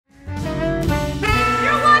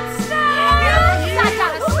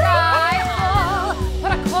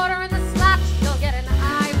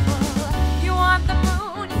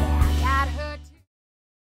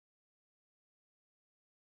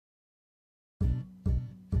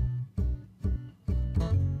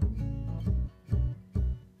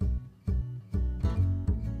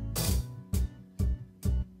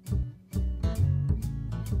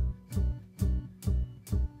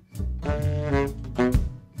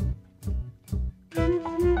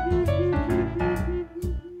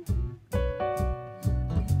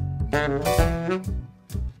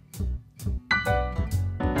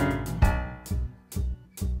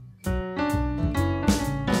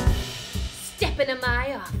sleeping in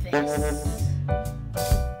my office.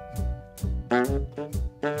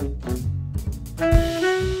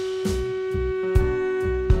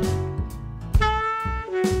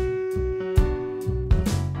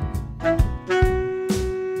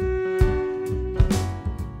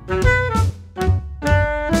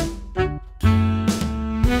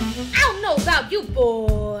 You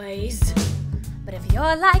boys, but if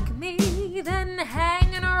you're like me, then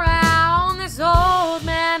hanging around this old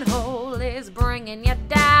manhole is bringing you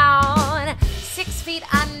down. 6 feet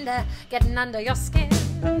under, getting under your skin.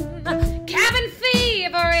 Cabin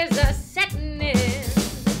fever is a setting in.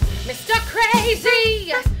 Mr.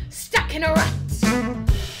 Crazy, stuck in a rut.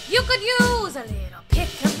 You could use a little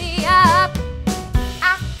pick-me-up.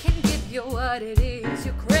 I can give you what it is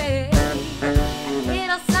you crave. A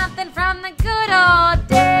little something from the good old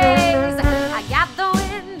days. I got the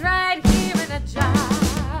wind right here in a jar.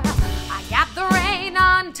 I got the rain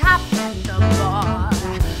on top and the bar.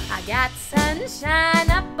 I got sunshine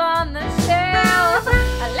up on the shelf.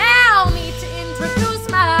 Allow me to introduce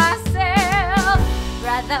myself.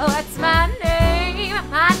 Brother, what's my name?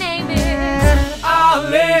 My name is Our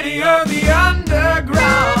Lady of the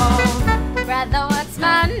Underground. Brother, what's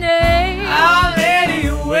my name? Our Lady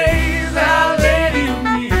of Ways, Our Lady of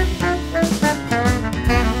Me.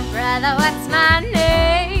 Brother, what's my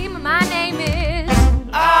name? My name is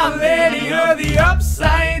Our Lady of the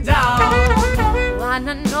Upside Down.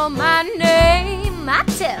 Wanna know my name? I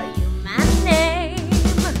tell you my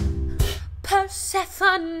name.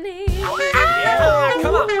 Persephone. Yeah,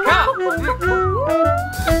 come on,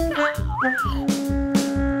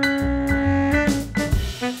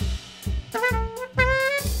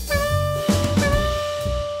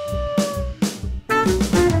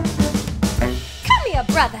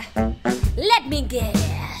 Brother, let me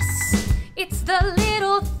guess. It's the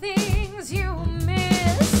little things you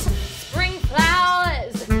miss. Spring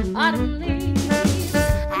flowers, autumn leaves.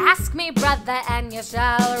 Ask me, brother, and you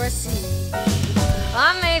shall receive.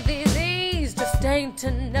 Or maybe these just ain't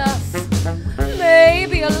enough.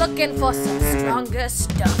 Maybe you're looking for some stronger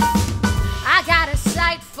stuff. I got a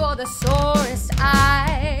sight for the sorest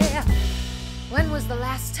eye. When was the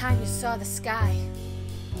last time you saw the sky?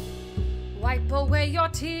 Wipe away your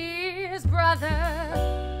tears, brother.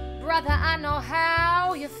 Brother, I know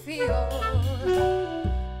how you feel.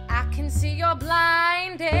 I can see you're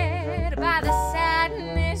blinded by the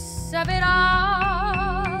sadness of it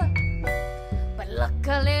all. But look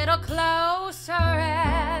a little closer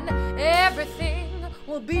and everything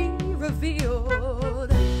will be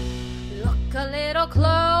revealed. Look a little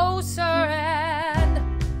closer and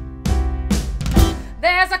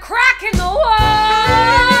there's a crack in the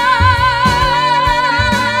wall.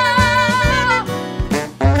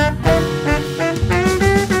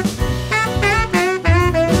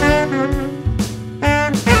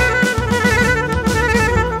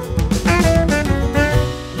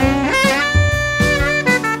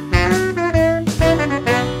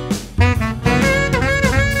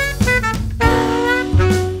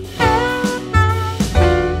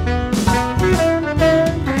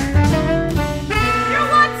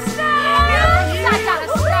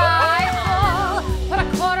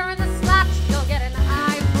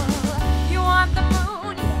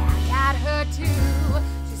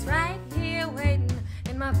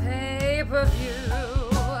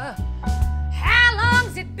 How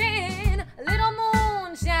long's it been? A little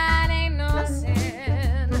moonshine ain't no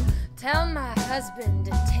sin. Tell my husband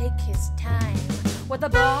to take his time. What the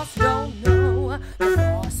boss don't know, the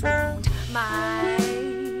boss won't mind.